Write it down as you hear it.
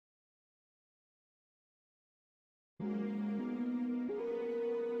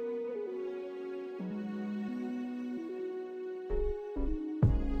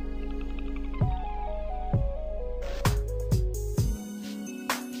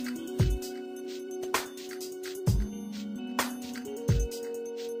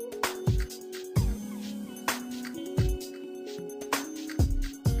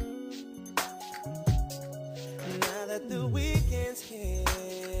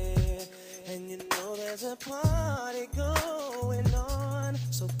a party going on,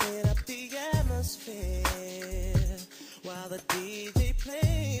 soaking up the atmosphere while the DJ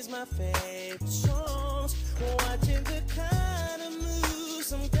plays my favorite songs. Watching the kind of moves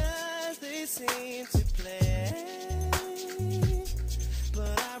some guys they seem to play,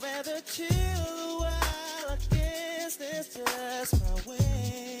 but I'd rather chill a while. I guess that's just my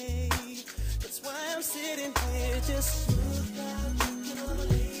way. That's why I'm sitting here just smooth out, drinking all the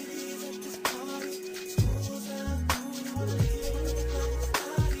ladies at this party. School's out, doing all the ladies on the clock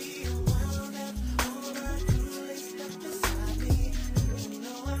party. Wound up, all my crew laced up beside me. You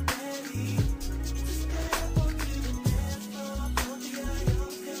know I'm ready to step onto the dance floor. Put the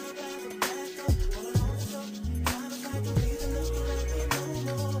young girl by the back up. All alone, so kind of like the reason looking like me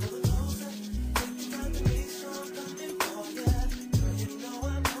no more. But closer, take the time to make sure I'm coming for ya. Girl, you know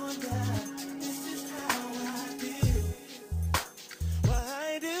I'm on ya.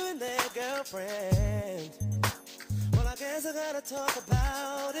 Girlfriend, well, I guess I gotta talk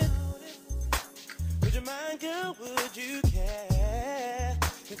about it. Would you mind, girl, would you care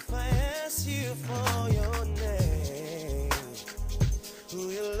if I asked you for your name? Ooh,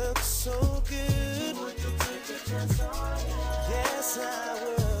 you look so good. Would you take a chance on it? Yes, I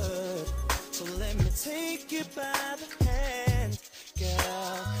would. So let me take you by the hand,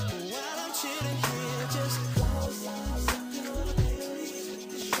 girl. While I'm chilling here, just close eyes.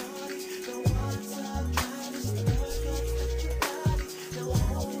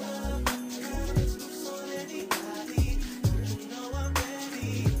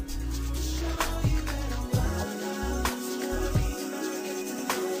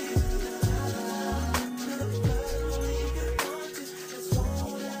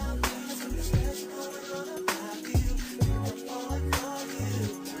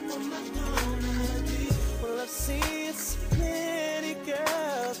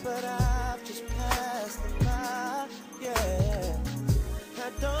 But